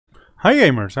Hi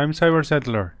gamers, I'm Cyber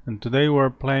Settler, and today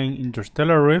we're playing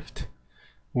Interstellar Rift.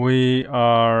 We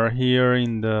are here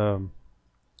in the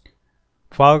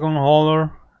Falcon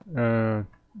Hauler.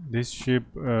 This ship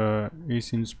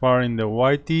is inspired in the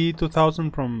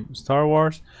YT-2000 from Star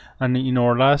Wars, and in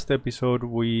our last episode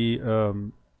we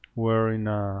were in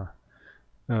a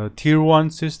Tier 1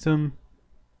 system,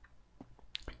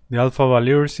 the Alpha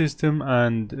Valir system,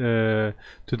 and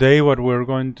today what we're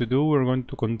going to do, we're going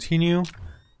to continue.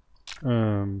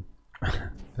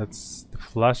 That's the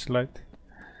flashlight.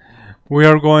 We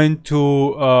are going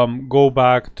to go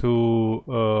back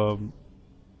to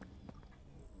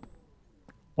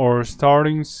our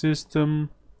starting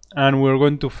system, and we're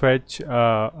going to fetch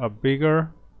a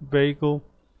bigger vehicle.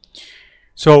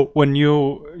 So when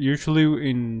you usually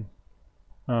in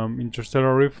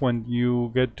Interstellar Rift, when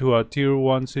you get to a Tier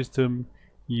 1 system,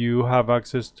 you have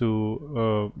access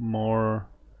to more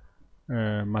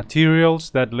materials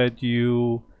that let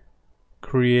you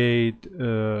create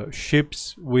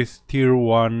ships with Tier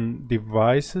 1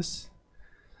 devices.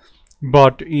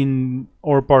 But in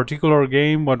our particular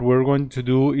game, what we're going to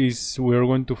do is we're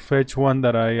going to fetch one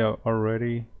that I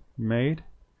already made.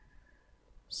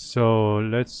 So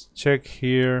let's check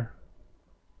here.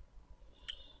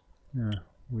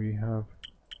 We have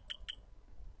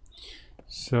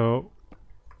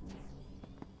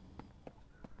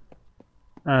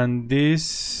and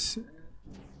this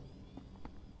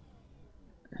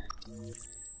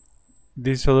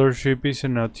other ship is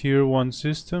in a Tier 1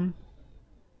 system.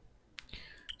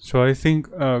 So I think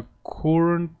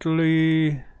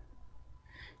currently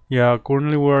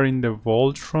we're in the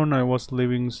Voltron. I was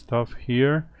leaving stuff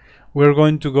here. We're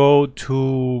going to go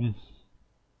to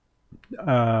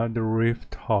the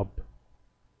Rift Hub.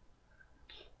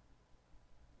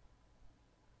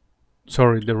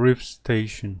 Sorry, the Rift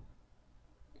Station.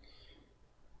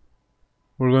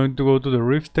 We're going to go to the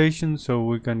Rift Station so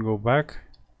we can go back.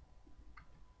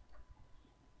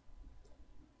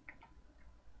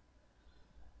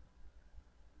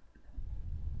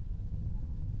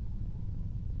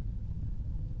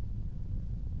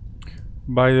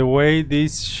 By the way,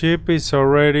 this ship is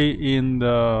already in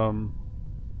the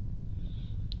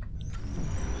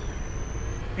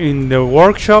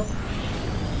workshop.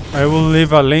 I will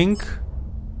leave a link.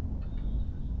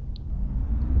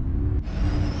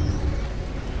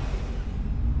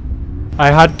 I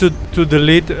had to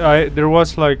delete. There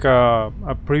was like a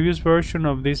previous version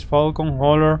of this Falcon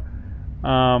Hauler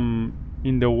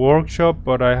in the workshop,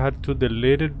 but I had to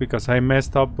delete it because I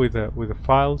messed up with the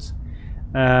files.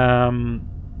 Yeah,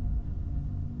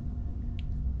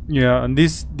 and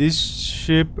this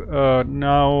ship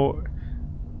now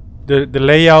the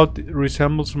layout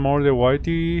resembles more the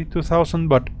YT-2000,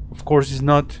 but of course it's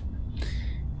not.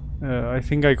 I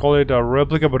think I call it a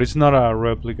replica, but it's not a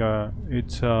replica.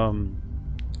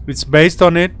 It's based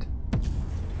on it.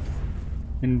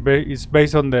 It's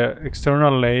based on the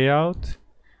external layout,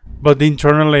 but the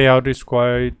internal layout is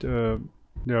quite. There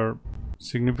are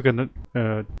significant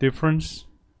difference.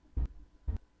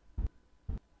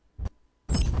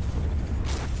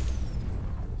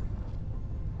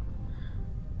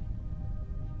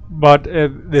 But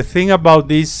the thing about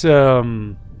these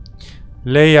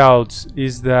layouts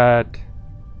is that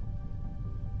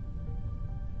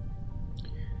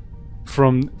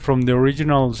from the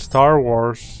original Star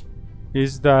Wars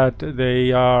is that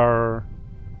they are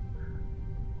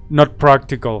not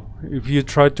practical. If you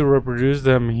try to reproduce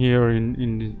them here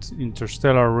in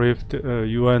Interstellar Rift,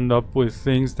 you end up with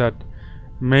things that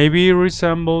maybe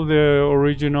resemble the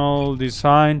original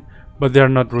design, but they're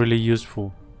not really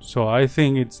useful. So I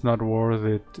think it's not worth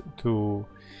it to.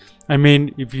 I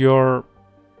mean, if you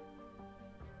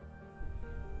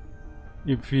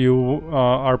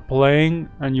are playing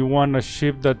and you want a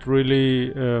ship that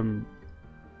really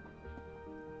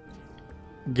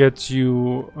gets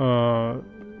you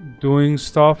doing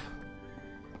stuff,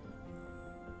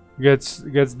 gets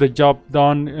the job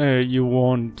done, you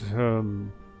won't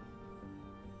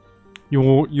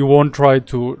try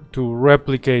to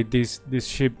replicate these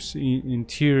ships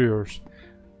interiors.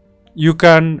 You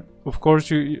can, of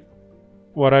course,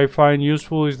 what I find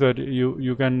useful is that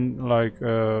you can like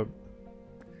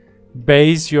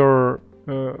base your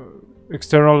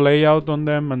external layout on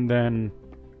them and then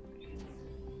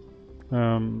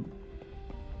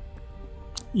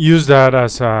use that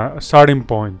as a starting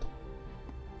point.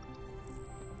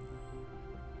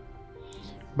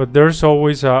 But there's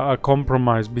always a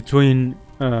compromise between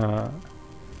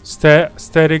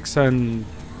aesthetics and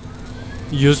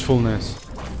usefulness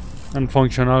and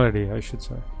functionality, I should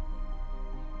say.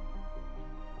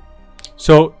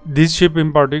 So this ship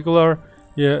in particular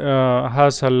Yeah,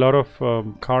 has a lot of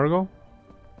cargo,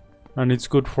 and it's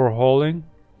good for hauling.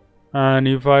 And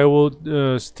if I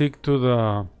would stick to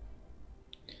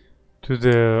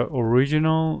the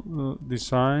original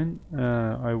design,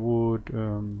 I would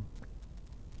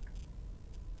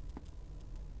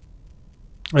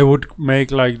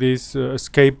make like these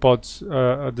escape pods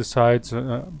at the sides,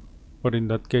 but in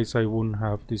that case I wouldn't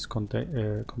have these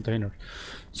containers.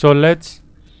 So let's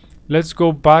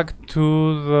go back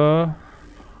to the,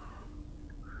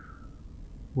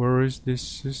 where is this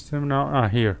system now? Ah,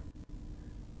 here,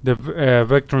 the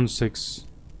Vectron 6.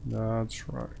 That's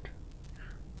right.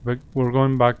 We're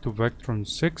going back to Vectron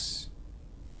 6,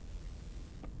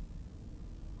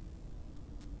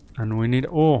 and we need,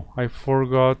 oh, I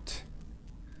forgot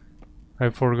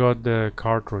the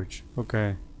cartridge.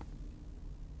 Okay,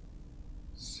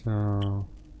 so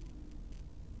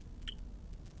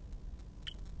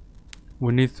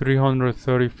we need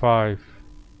 335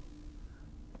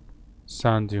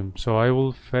 sandium, so I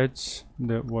will fetch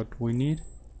what we need.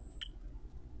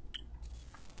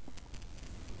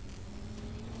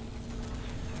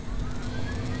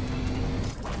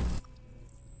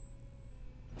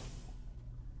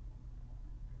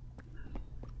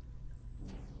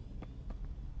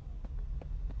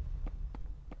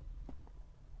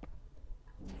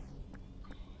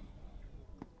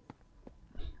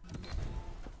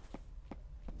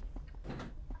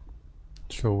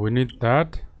 So we need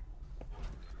that,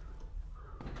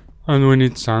 and we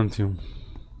need santium.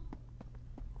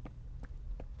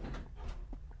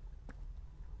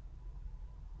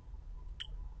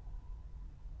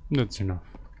 That's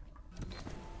enough.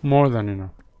 More than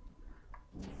enough.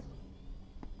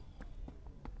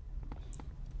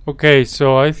 Okay,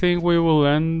 so I think we will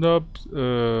end up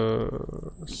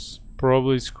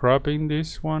probably scrapping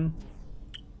this one.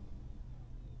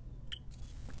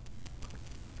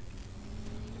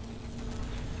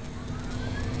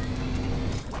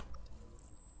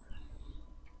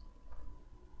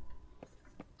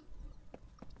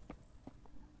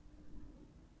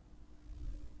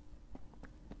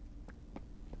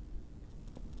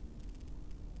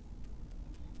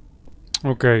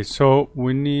 Okay, so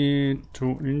we need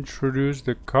to introduce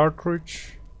the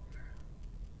cartridge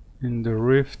in the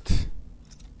Rift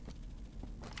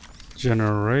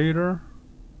generator,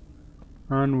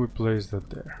 and we place that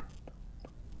there.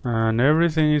 And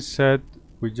everything is set.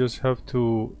 We just have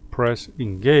to press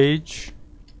engage.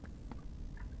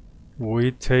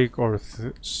 We take our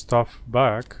stuff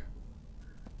back,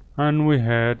 and we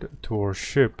head to our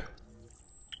ship,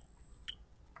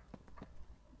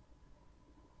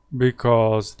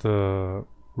 because the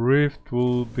rift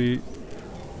will be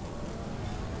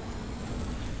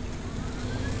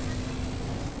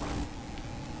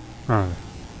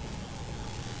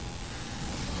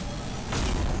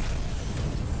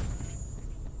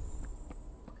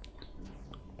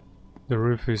the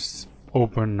rift is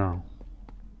open now.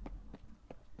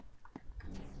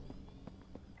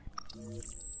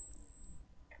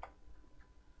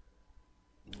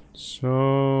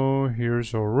 So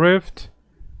here's our rift,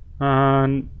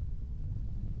 and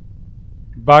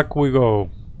back we go.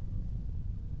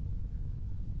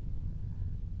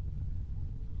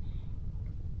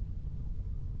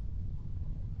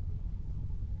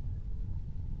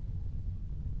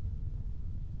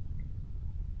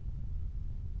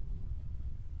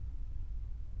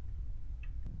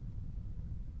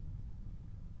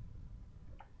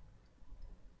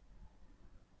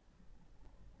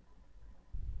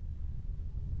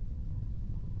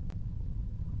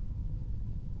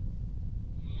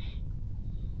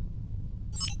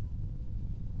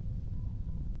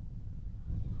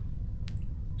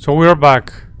 So we're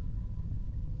back.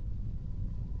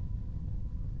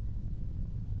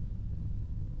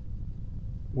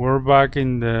 We're back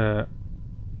in the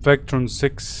Vectron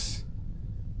 6.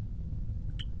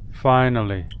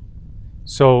 Finally.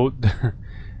 So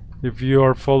if you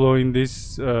are following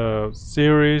this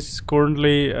series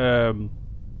currently, I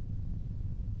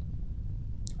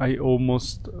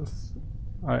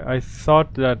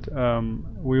thought that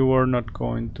we were not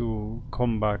going to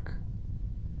come back,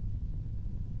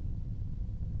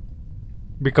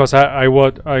 because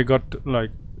I got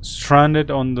like stranded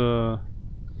on the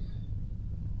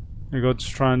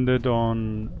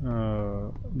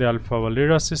the Alpha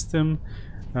Valera system.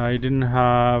 I didn't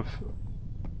have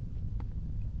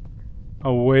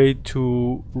a way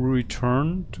to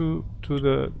return to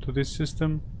this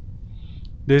system.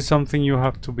 There's something you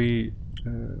have to be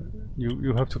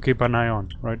you have to keep an eye on,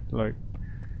 right? Like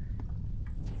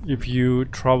if you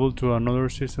travel to another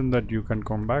system, that you can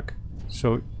come back.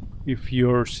 So if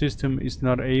your system is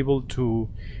not able to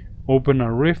open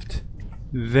a rift,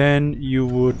 then you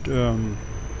would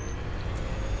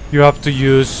you have to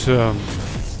use a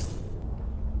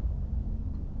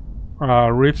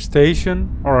rift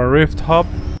station or a rift hub.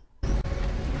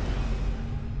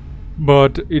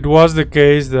 But it was the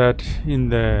case that in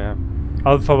the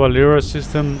Alpha Valera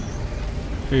system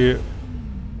it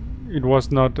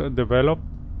was not developed.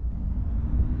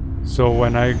 So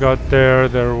when I got there,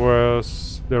 there were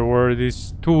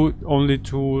these only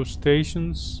two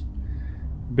stations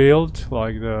built,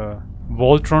 like the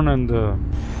Voltron and the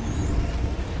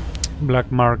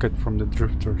Black Market from the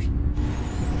Drifters.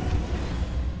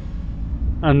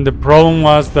 And the problem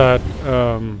was that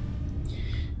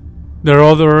there are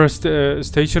other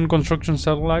station construction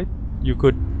satellite. You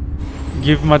could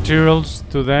give materials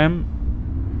to them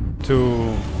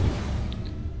to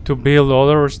build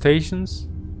other stations,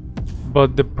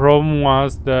 but the problem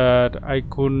was that I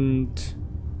couldn't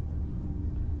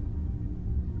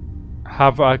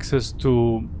have access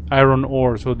to iron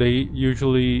ore. So they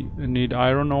usually need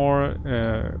iron ore,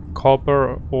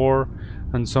 copper ore,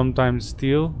 and sometimes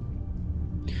steel.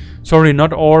 Sorry,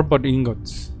 not ore, but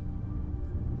ingots.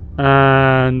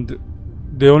 And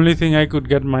the only thing I could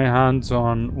get my hands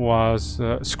on was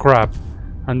scrap,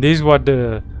 and this is what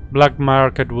the black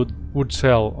market would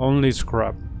sell, only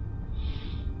scrap.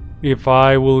 If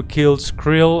I will kill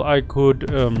Skrill, I could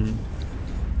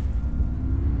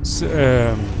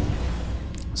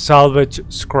salvage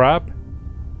scrap,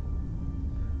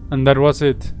 and that was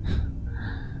it.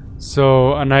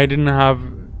 So, and I didn't have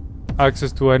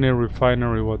access to any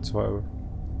refinery whatsoever.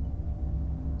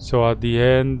 So at the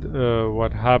end,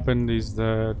 what happened is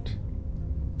that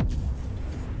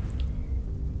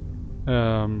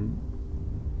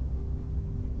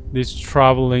this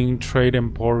traveling trade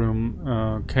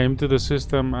emporium came to the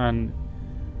system, and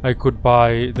I could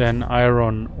buy then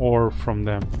iron ore from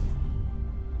them.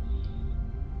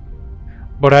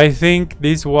 But I think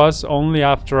this was only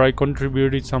after I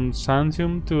contributed some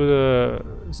xanthium to the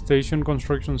station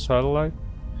construction satellite,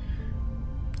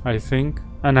 I think.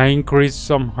 And I increased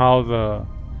somehow the,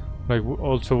 like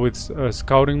also with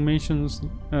scouting missions,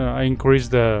 I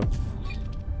increased the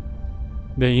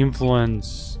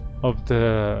influence of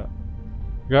the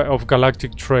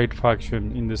Galactic Trade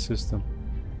faction in the system.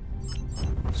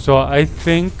 So I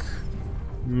think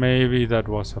maybe that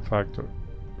was a factor,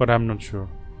 but I'm not sure.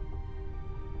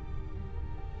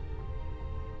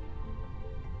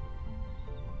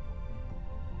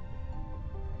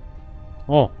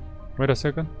 Oh, wait a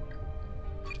second.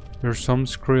 There's some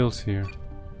Skrills here.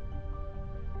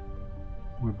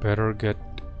 We better get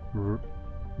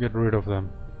rid of them.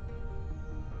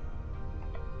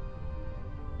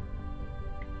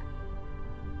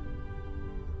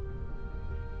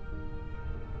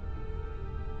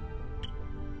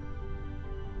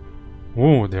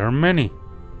 Oh, there are many.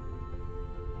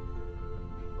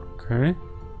 Okay.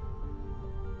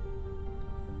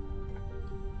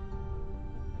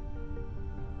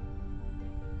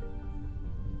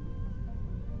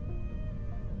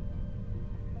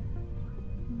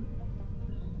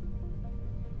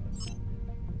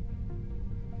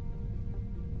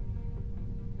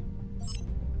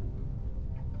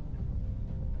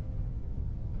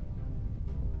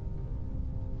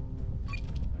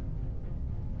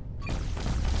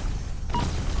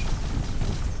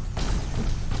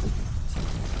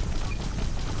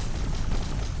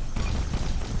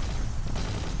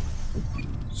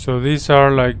 So these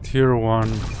are like tier 1.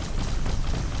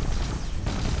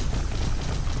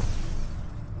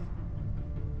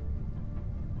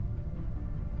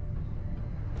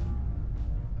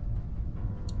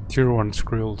 Tier 1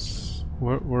 Skrills.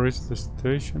 Where is the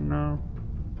station now?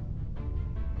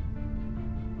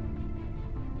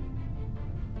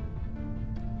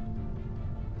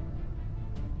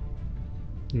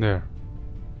 There.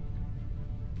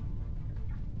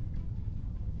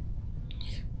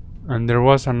 And there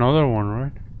was another one,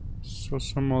 right? So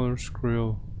some other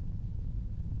Skrill.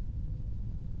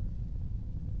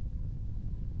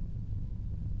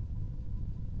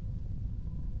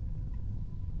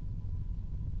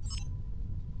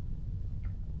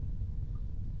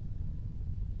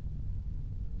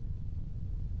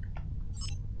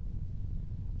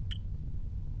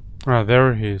 Ah,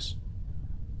 there he is.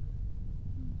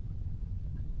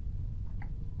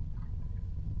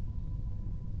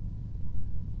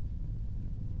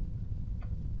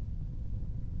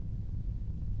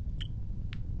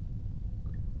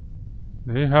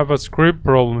 They have a script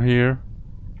problem here,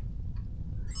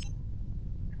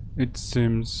 it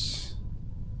seems.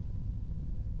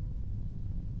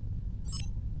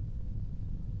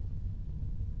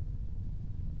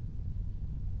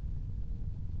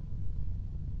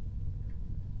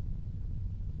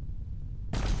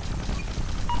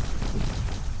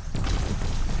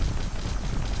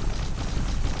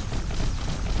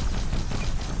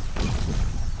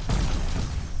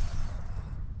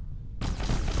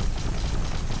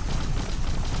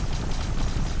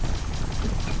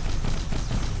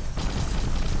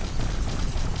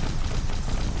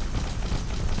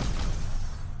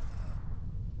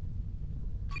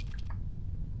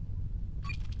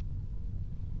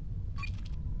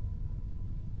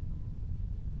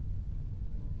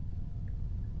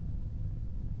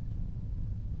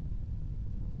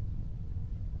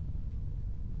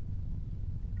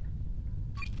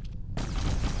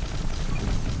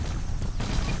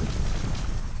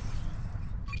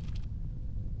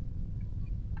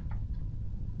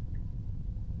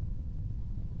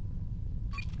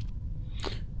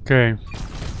 Okay.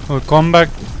 Well, combat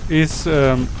is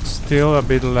still a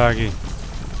bit laggy.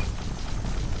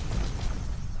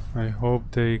 I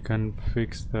hope they can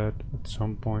fix that at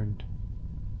some point.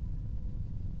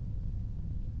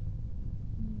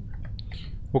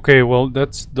 Okay, well,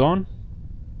 that's done.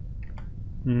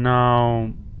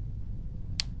 Now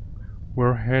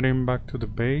we're heading back to the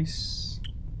base.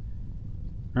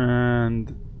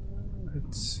 And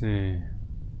let's see.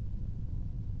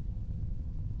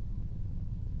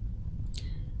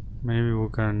 Maybe we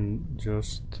can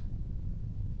just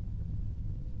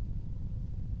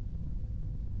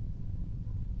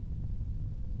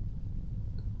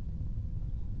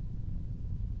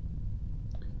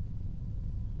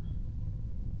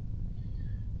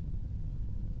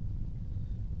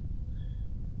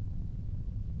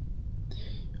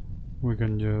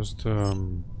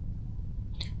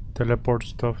teleport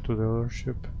stuff to the other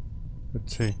ship.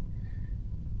 Let's see.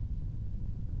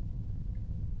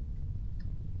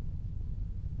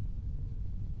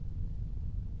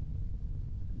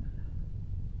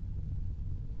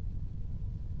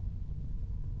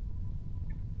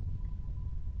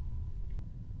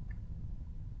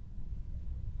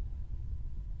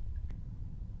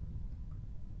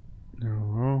 There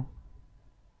we go.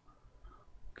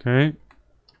 Okay.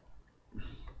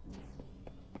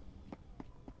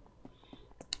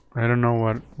 I don't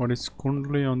know what is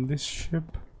currently on this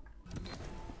ship.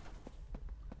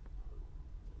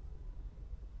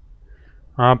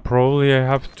 Probably I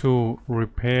have to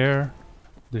repair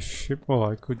the ship. Well,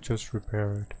 I could just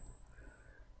repair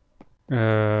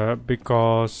it.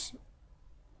 Because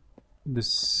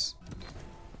this,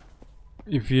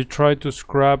 if you try to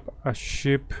scrap a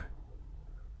ship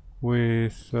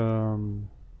with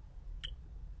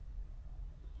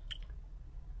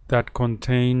that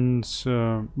contains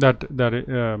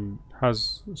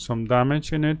has some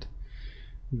damage in it,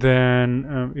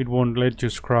 then it won't let you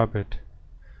scrap it.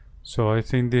 So I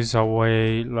think this is a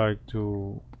way like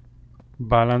to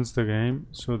balance the game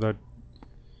so that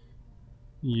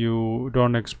you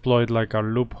don't exploit like a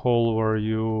loophole where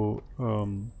you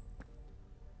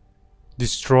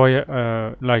destroy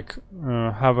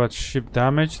have a ship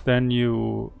damage, then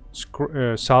you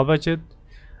salvage it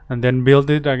and then build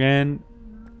it again,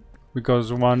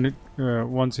 because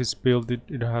once it's built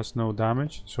it has no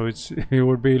damage. So it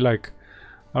would be like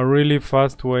a really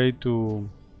fast way to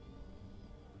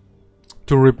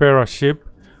repair a ship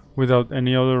without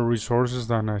any other resources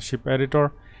than a ship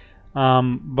editor.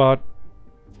 But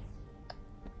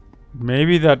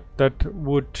maybe that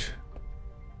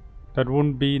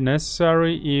wouldn't be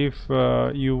necessary if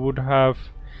you would have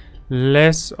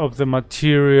less of the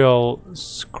material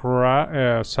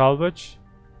salvage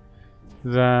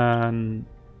than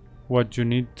what you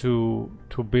need to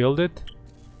build it.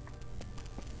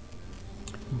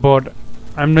 But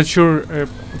I'm not sure.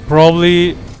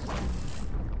 Probably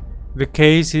the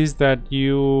case is that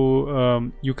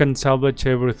you can salvage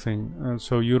everything,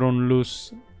 so you don't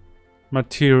lose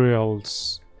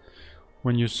materials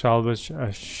when you salvage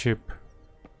a ship.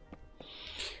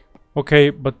 Okay,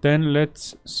 but then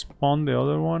let's spawn the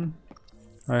other one.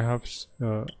 I have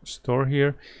store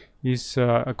here is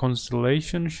a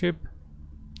Constellation ship.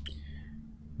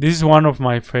 This is one of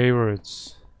my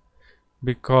favorites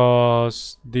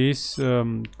because this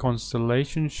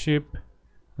Constellation ship,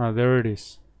 there it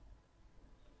is.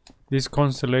 This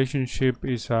Constellation ship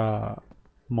is a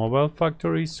mobile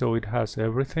factory, so it has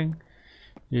everything.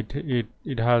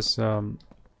 It has an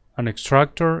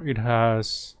extractor. It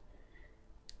has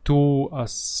two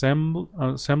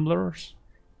assemblers.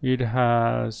 It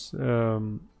has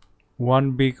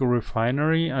one big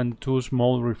refinery and two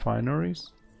small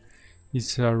refineries.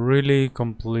 It's a really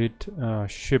complete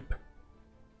ship.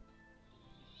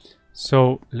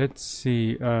 So let's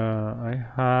see. I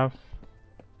have.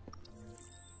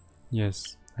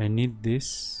 Yes, I need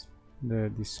this.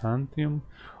 The Xanthium.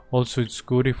 Also, it's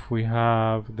good if we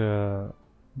have the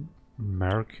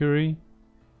Mercury.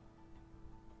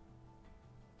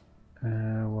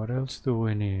 What else do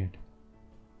we need?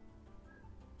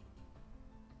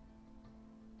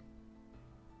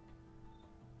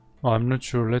 Oh, I'm not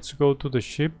sure. Let's go to the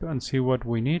ship and see what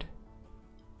we need.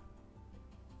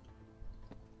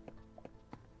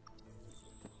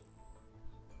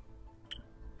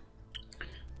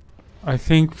 I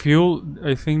think fuel.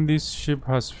 I think this ship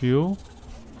has fuel.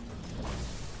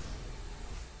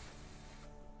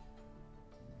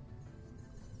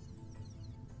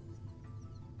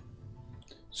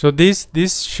 So this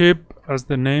ship, as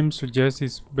the name suggests,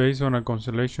 is based on a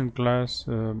Constellation class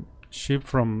ship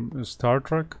from Star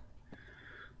Trek.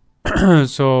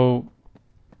 So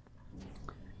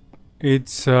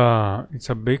it's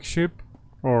a big ship.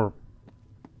 or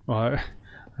I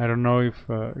don't know if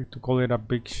to call it a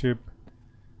big ship,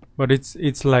 but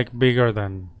it's like bigger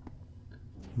than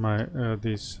my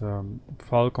this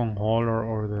Falcon Hauler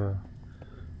or the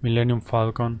Millennium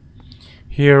Falcon.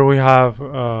 Here we have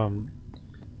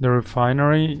the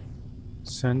refinery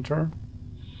center,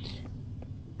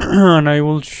 and I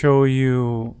will show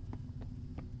you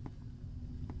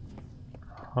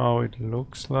how it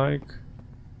looks like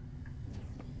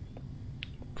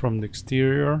from the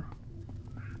exterior.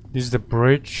 This is the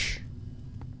bridge.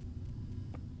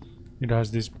 It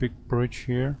has this big bridge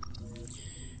here,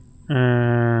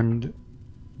 and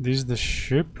this is the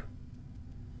ship.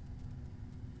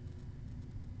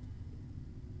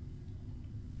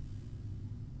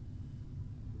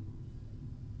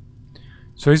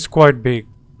 So it's quite big.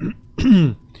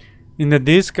 In the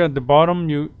disc at the bottom,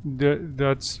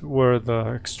 that's where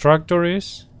the extractor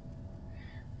is,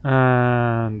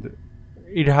 and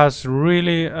it has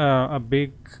really a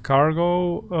big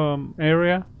cargo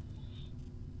area.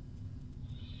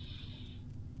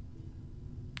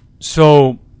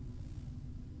 So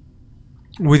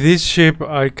with this ship,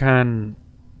 I can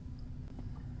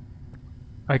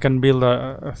build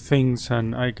things,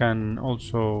 and I can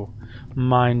also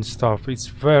mine stuff. It's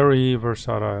very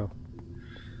versatile.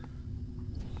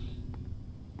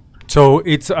 So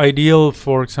it's ideal,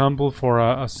 for example, for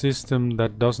a system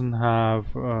that doesn't have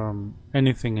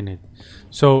anything in it.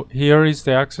 So here is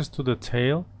the access to the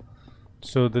tail.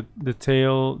 So the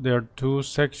tail, there are two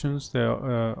sections, the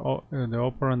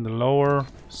upper and the lower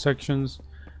sections,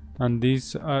 and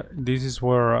this is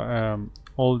where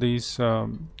all these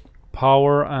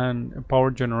power and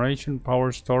power generation,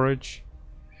 power storage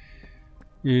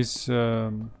is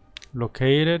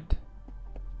located.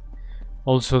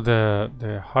 Also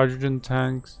the hydrogen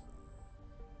tanks.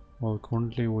 Well,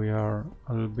 currently we are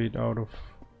a little bit out of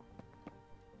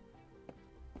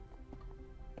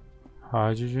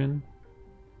hydrogen.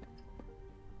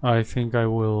 I think I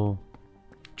will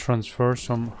transfer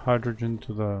some hydrogen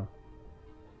to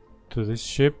this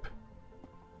ship.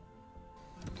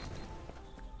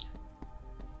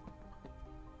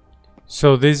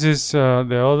 So this is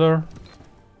the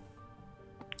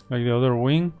other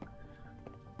wing.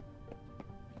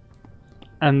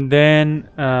 And then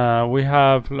we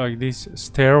have like this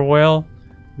stairwell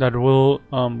that will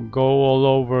go all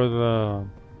over the,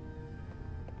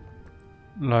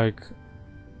 like,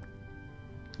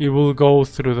 it will go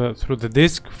through the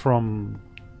disc from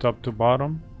top to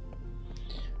bottom.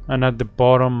 And at the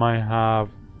bottom I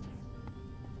have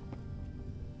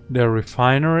the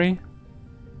refinery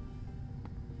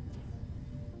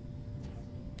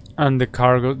and the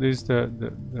cargo. This is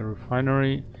the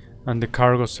refinery and the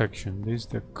cargo section. This is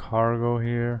the cargo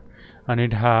here, and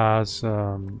it has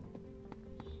a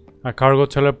cargo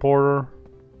teleporter,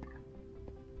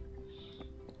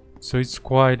 so it's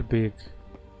quite big.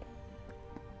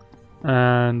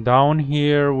 And down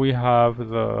here we have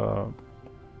the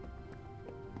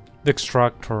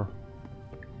extractor,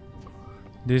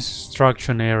 this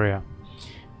extraction area.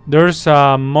 There's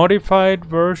a modified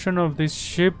version of this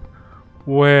ship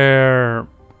where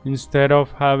instead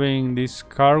of having these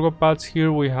cargo pads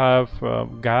here, we have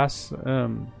gas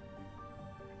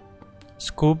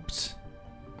scoops,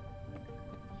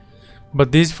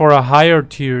 but this for a higher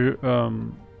tier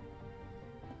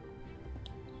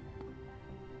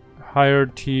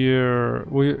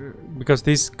because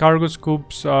these cargo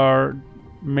scoops are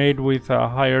made with a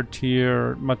higher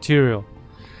tier material,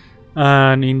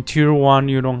 and in tier 1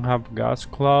 you don't have gas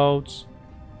clouds.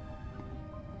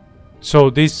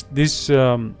 So this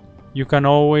you can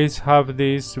always have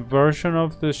this version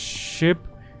of the ship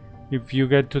if you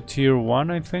get to tier 1,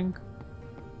 I think.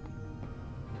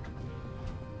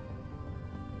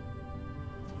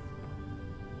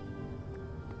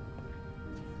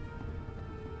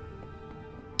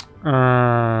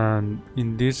 And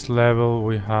in this level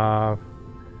we have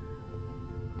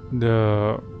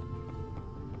the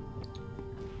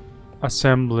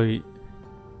assembly.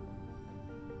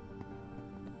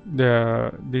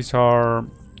 These are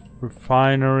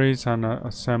refineries and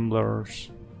assemblers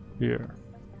here.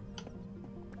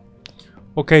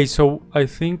 Okay, so I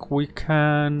think we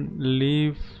can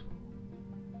leave,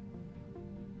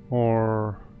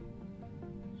 or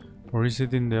is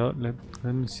it in the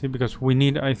let me see, because we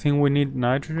need, I think we need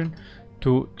nitrogen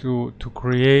to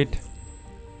create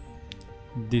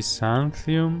this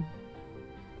xanthium.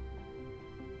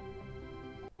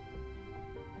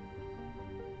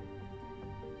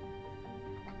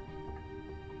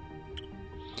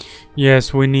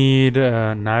 Yes, we need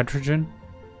nitrogen,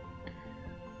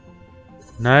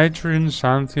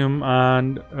 xanthium,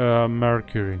 and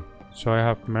mercury. So I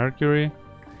have mercury.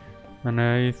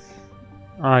 And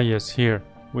yes, here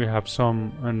we have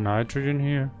some nitrogen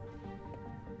here.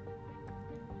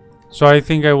 So I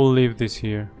think I will leave this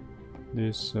here.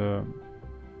 This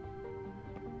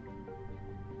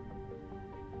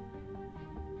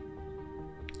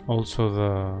also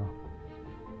the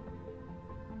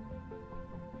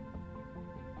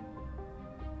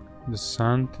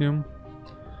xanthium.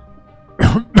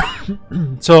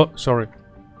 So sorry.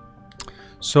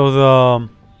 So the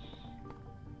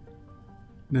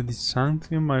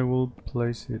xanthium, I will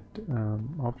place it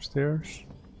upstairs.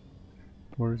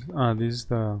 Where is this is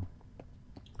the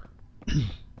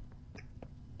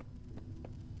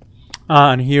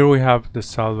and here we have the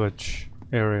salvage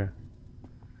area.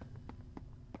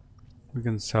 We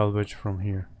can salvage from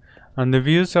here, and the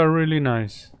views are really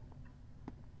nice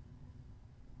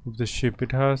of the ship.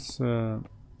 It has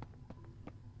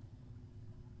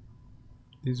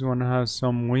this one has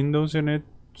some windows in it,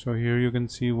 so here you can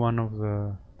see one of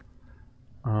the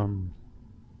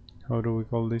how do we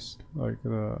call this, like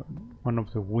one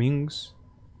of the wings.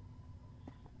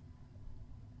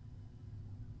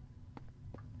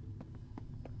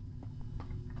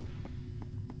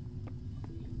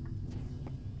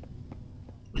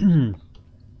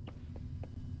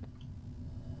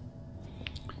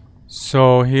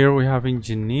 So here we have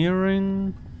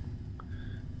engineering.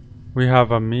 We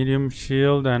have a medium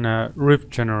shield and a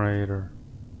rift generator.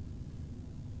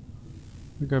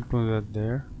 We can put that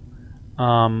there.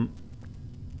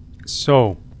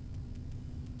 So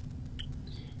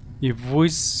if we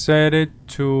set it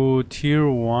to tier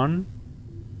 1,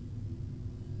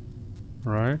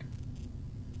 right,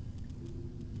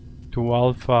 to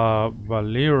Alpha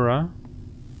Valera,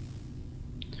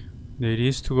 it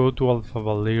is to go to Alpha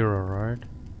Valera, right?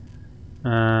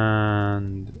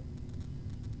 And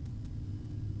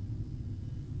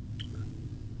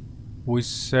we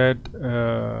set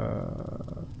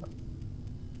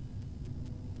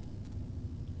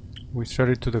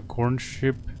it to the corn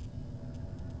ship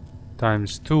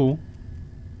 ×2.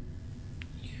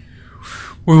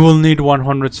 We will need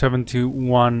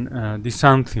 171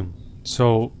 xanthium,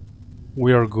 so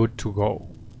we are good to go.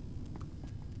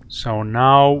 So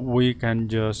now we can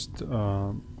just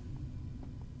go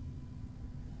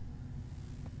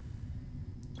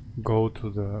to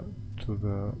the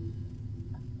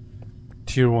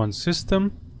tier 1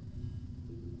 system.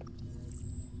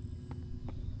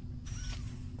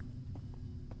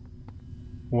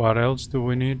 What else do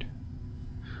we need?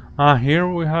 Here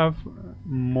we have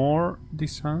more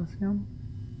xanthium.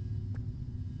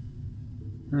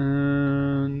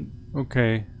 And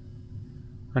okay,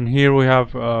 and here we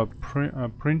have a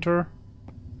printer.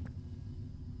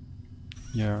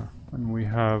 Yeah, and we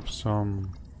have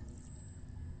some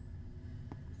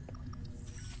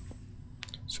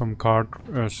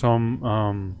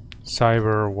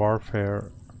cyber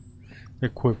warfare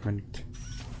equipment.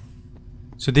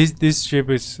 So this ship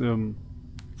is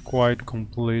quite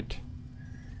complete.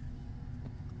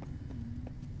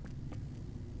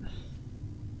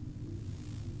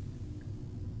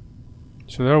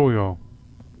 So there we go.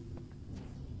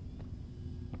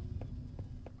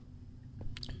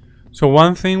 So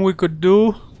one thing we could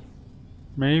do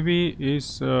maybe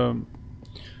is to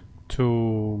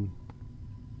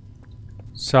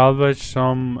salvage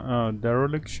some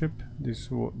derelict ship. This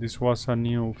was a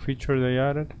new feature they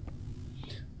added.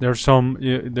 There's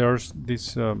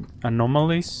these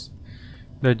anomalies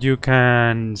that you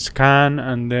can scan,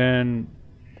 and then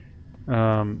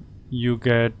you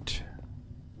get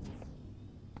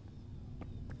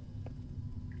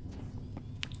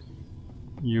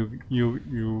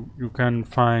you can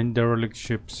find derelict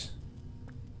ships.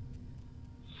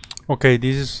 Okay,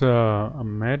 this is a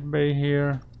med bay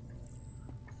here.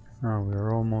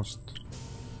 We're almost.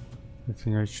 I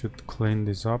think I should clean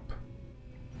this up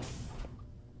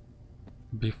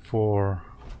before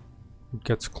it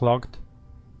gets clogged.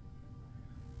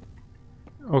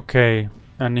 Okay,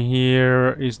 and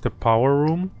here is the power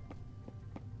room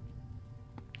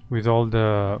with all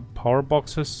the power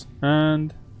boxes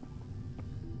and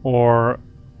or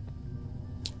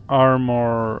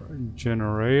armor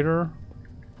generator.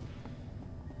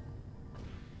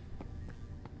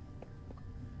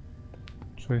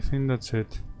 So I think that's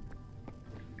it.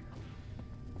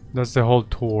 That's the whole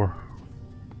tour.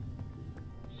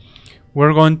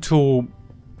 We're going to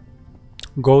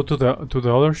go to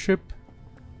the other ship,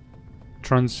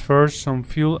 transfer some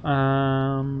fuel.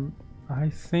 I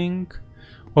think,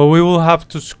 well, we will have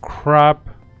to scrap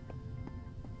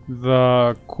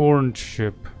the corn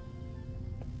ship.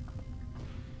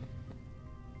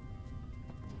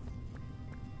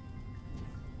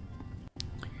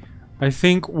 I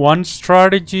think one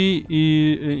strategy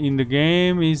in the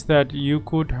game is that you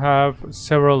could have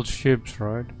several ships,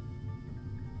 right?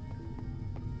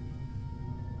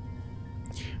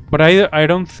 But I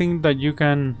don't think that you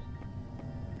can.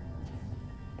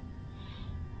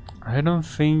 I don't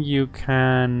think you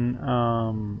can.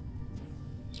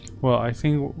 Well, I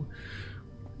think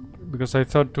because I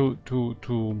thought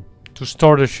to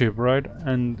store the ship, right?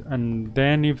 And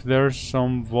then if there's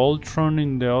some Voltron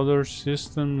in the other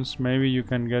systems, maybe you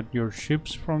can get your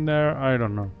ships from there. I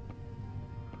don't know.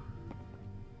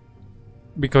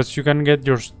 Because you can get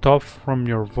your stuff from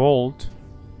your vault,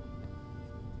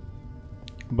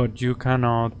 but you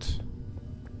cannot.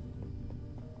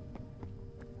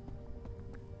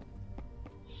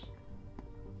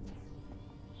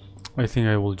 I think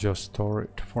I will just store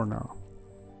it for now.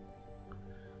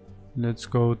 Let's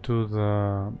go to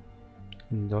the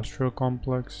industrial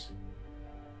complex.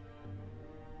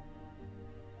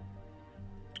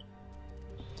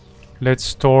 Let's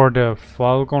store the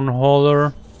Falcon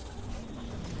Hauler.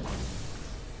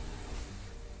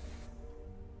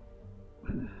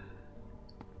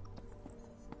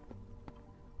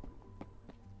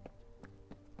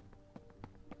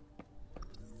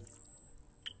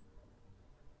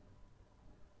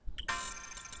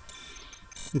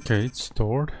 Okay, it's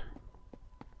stored.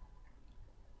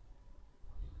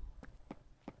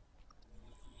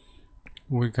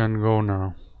 We can go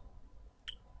now.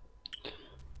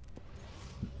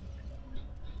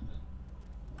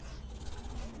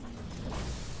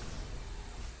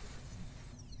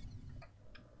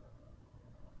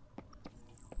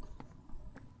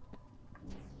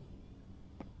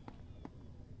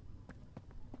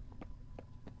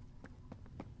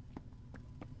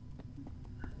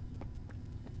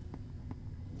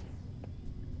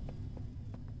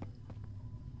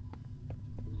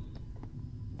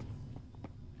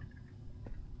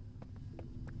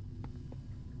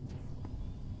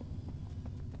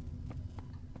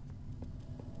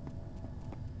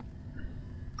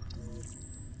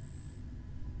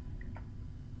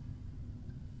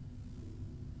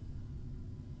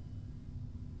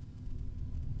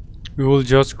 We will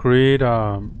just create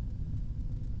a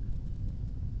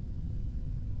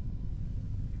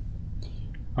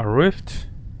rift.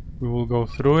 We will go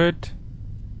through it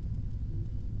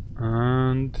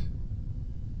and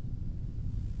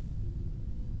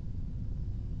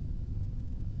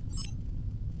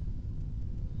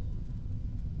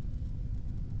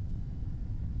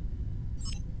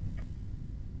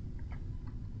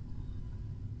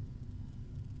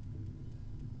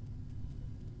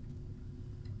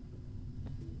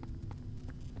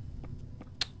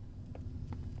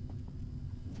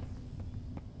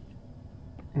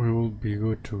we will be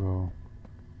good to go.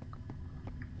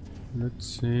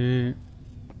 Let's see.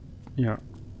 Yeah.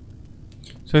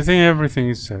 So I think everything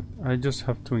is set. I just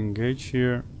have to engage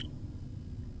here.